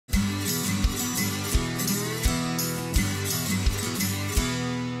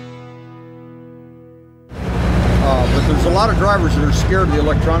There's a lot of drivers that are scared of the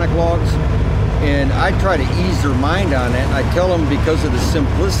electronic logs, and I try to ease their mind on it. And I tell them, because of the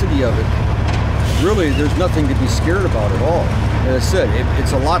simplicity of it, really there's nothing to be scared about at all. As I said,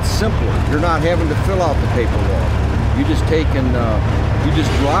 it's a lot simpler. You're not having to fill out the paper log. You just take and you just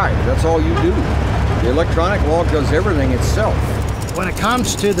drive. That's all you do. The electronic log does everything itself. When it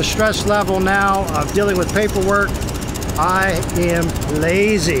comes to the stress level now of dealing with paperwork, I am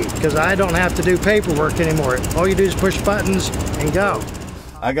lazy because I don't have to do paperwork anymore. All you do is push buttons and go.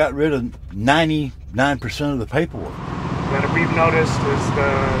 I got rid of 99% of the paperwork. That we've noticed is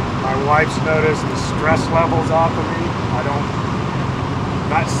my wife's noticed the stress levels off of me.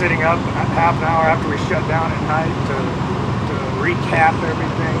 Not sitting up half an hour after we shut down at night to recap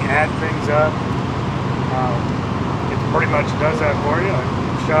everything, add things up. It pretty much does that for you.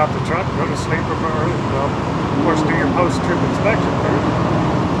 Shut off the truck, go to sleep early. Well, of course, do your post-trip inspection first.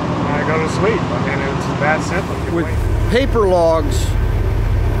 And I go to sleep. I mean, it's that simple. With paper logs,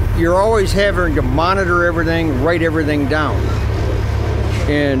 you're always having to monitor everything, write everything down.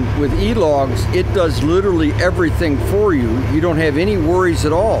 And with e-logs, it does literally everything for you. You don't have any worries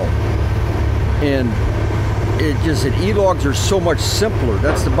at all. And e-logs are so much simpler.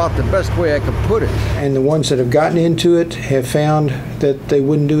 That's about the best way I could put it. And the ones that have gotten into it have found that they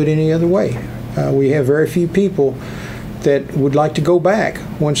wouldn't do it any other way. We have very few people that would like to go back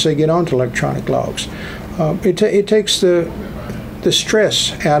once they get onto electronic logs. It takes the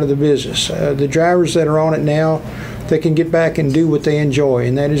stress out of the business. The drivers that are on it now, they can get back and do what they enjoy,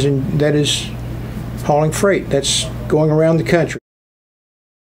 and that is hauling freight. That's going around the country.